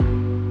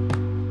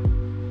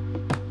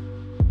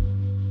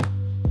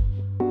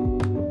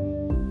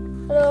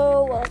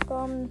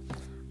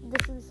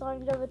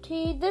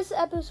Longevity. This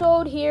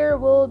episode here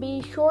will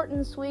be short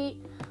and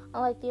sweet,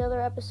 unlike the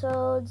other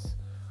episodes.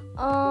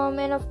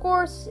 And of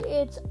course,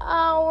 it's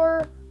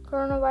our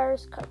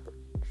coronavirus coverage.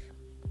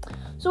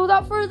 So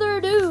without further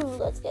ado,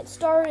 let's get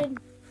started.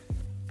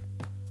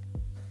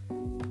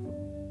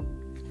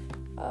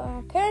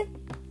 Okay.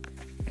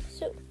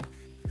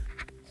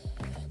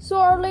 So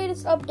our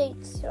latest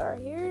updates are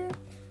here.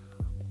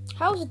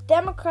 House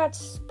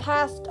Democrats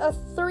passed a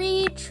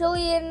 $3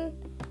 trillion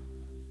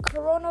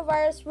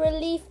coronavirus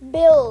relief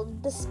bill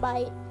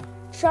despite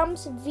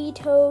Trump's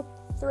veto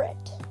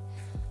threat.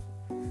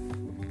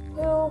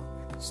 So,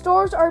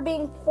 stores are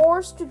being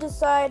forced to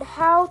decide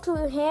how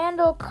to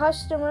handle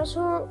customers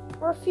who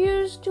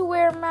refuse to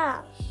wear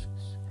masks.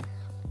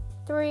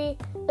 3.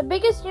 The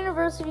biggest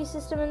university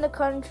system in the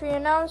country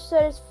announced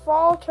that its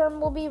fall term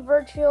will be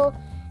virtual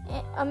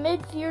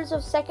amid fears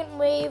of second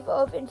wave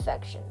of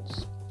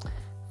infections.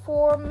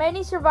 4.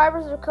 Many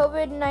survivors of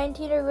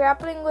COVID-19 are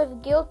grappling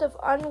with guilt of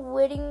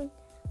unwittingly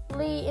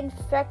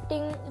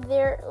infecting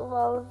their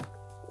loved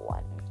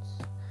ones.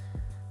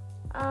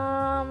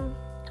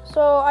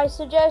 So I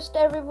suggest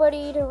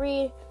everybody to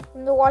read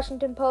from the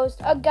Washington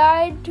Post, A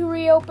Guide to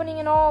Reopening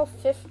in All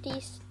 50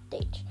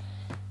 States.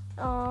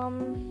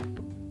 And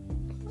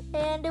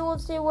it will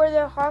say where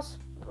the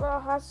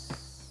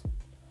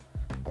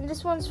and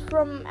this one's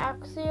from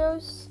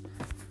Axios.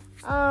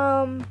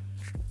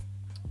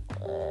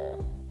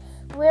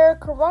 Where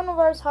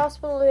coronavirus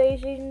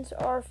hospitalizations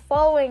are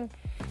falling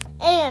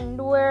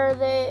and where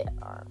they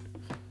are.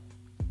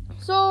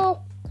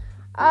 So,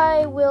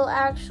 I will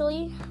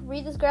actually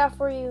read this graph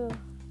for you.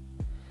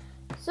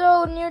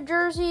 So, New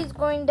Jersey is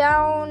going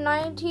down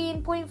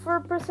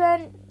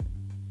 19.4%,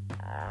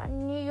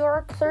 New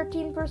York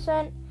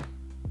 13%,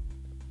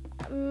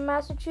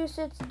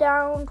 Massachusetts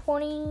down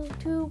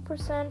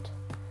 22%,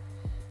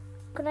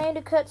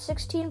 Connecticut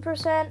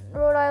 16%,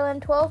 Rhode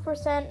Island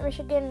 12%,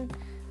 Michigan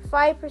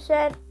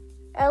 5%,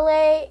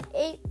 LA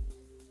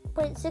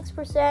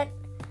 8.6%,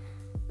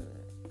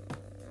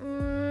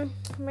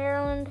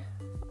 Maryland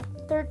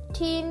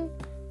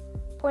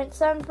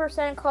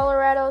 13.7%,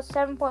 Colorado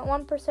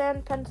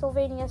 7.1%,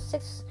 Pennsylvania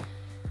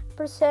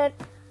 6%,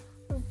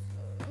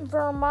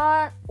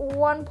 Vermont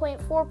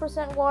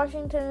 1.4%,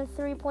 Washington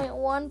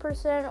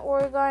 3.1%,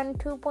 Oregon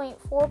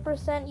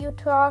 2.4%,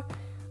 Utah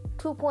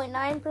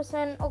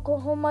 2.9%,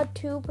 Oklahoma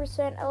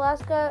 2%,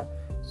 Alaska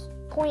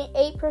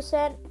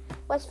 0.8%,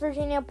 West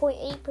Virginia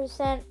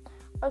 0.8%,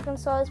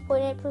 Arkansas is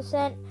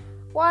 0.8%,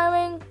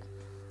 Wyoming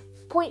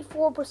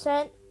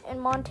 0.4%,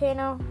 and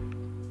Montana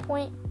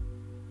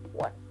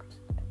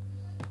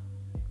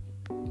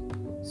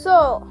 0.1%.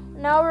 So,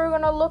 now we're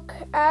going to look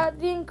at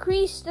the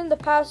increase in the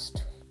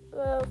past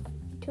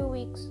 2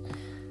 weeks.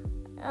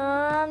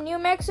 New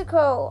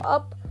Mexico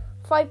up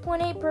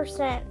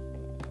 5.8%,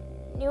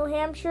 New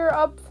Hampshire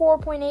up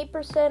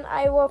 4.8%,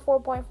 Iowa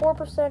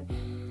 4.4%,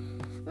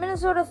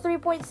 Minnesota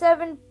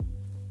 3.7%,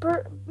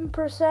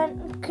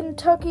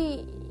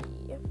 Kentucky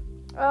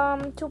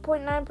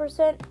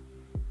 2.9%,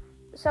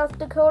 South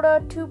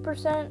Dakota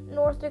 2%,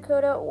 North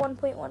Dakota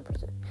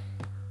 1.1%.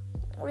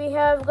 We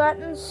have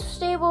gotten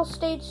stable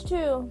states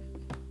too.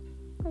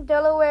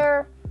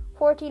 Delaware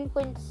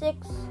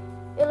 14.6%,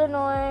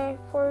 Illinois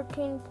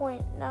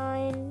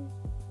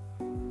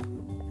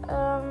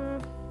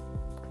 14.9%,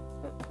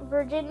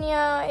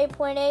 Virginia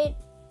 8.8%,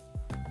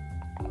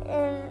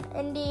 and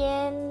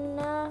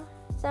Indiana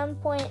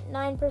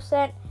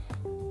 7.9%,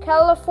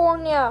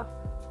 California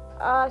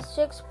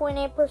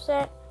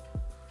 6.8%,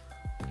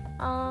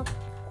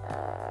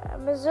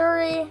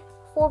 Missouri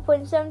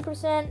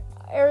 4.7%,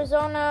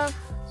 Arizona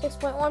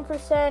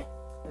 6.1%,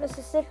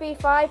 Mississippi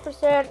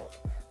 5%,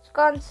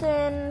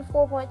 Wisconsin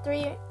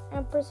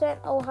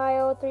 4.3%,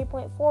 Ohio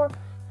 3.4%,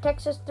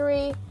 Texas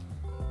 3%,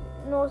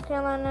 North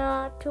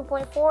Carolina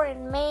 2.4%,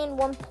 and Maine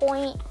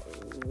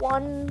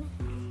 1.1%.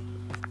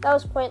 That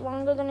was quite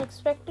longer than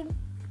expected.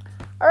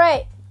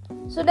 Alright,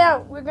 so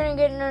now we're going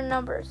to get into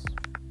numbers.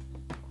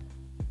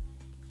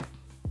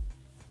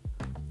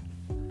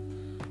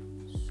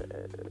 So,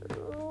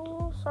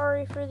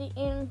 sorry for the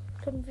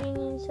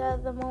inconvenience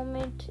at the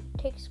moment. It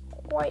takes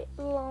quite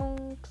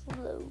long to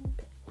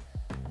load.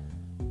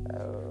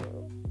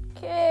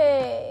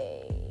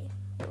 Okay,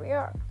 here we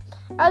are.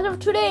 As of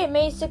today,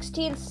 May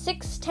 16th,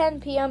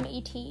 6:10 p.m.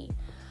 ET,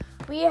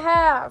 we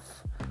have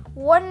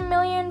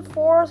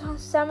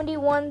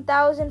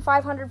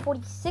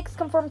 1,471,546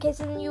 confirmed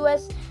cases in the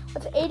U.S.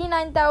 with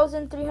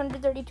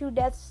 89,332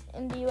 deaths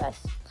in the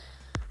U.S.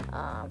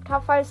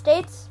 Top 5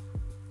 states.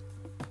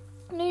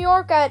 New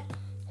York at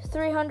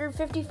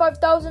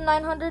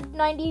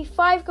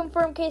 355,995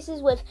 confirmed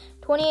cases with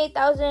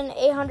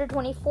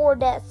 28,824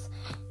 deaths.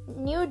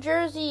 New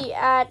Jersey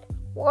at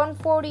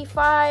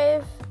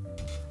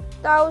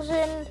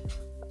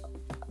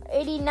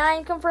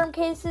 145,089 confirmed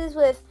cases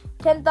with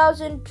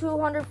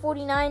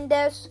 10,249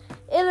 deaths.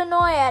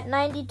 Illinois at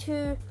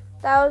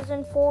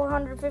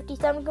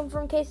 92,457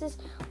 confirmed cases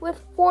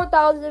with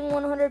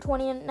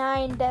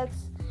 4,129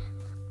 deaths.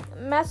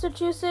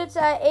 Massachusetts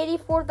at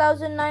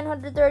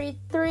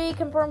 84,933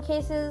 confirmed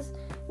cases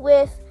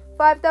with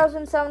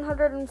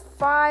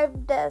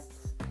 5,705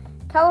 deaths.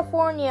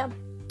 California,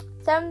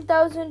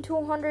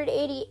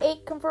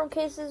 7,288 confirmed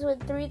cases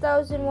with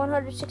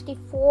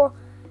 3,164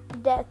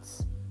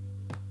 deaths.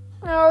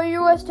 Our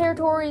U.S.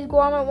 territories: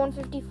 Guam at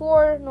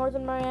 154,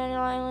 Northern Mariana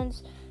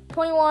Islands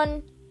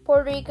 21,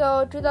 Puerto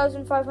Rico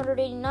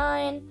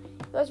 2,589,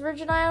 U.S.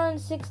 Virgin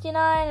Islands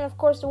 69, and of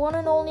course the one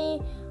and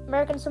only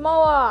American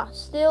Samoa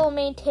still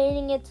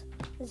maintaining its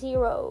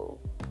 0.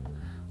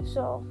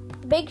 So,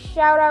 big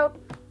shout out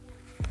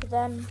to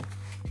them.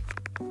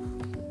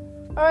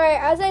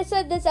 Alright, as I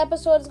said, this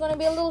episode is going to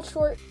be a little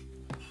short.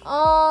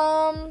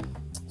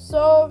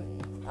 So,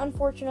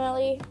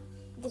 unfortunately,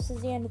 this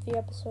is the end of the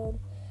episode.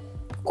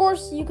 Of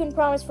course, you can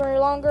promise for a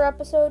longer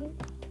episode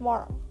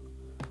tomorrow.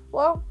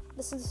 Well,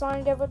 this is the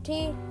Sonic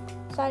Devotee,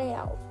 signing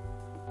out.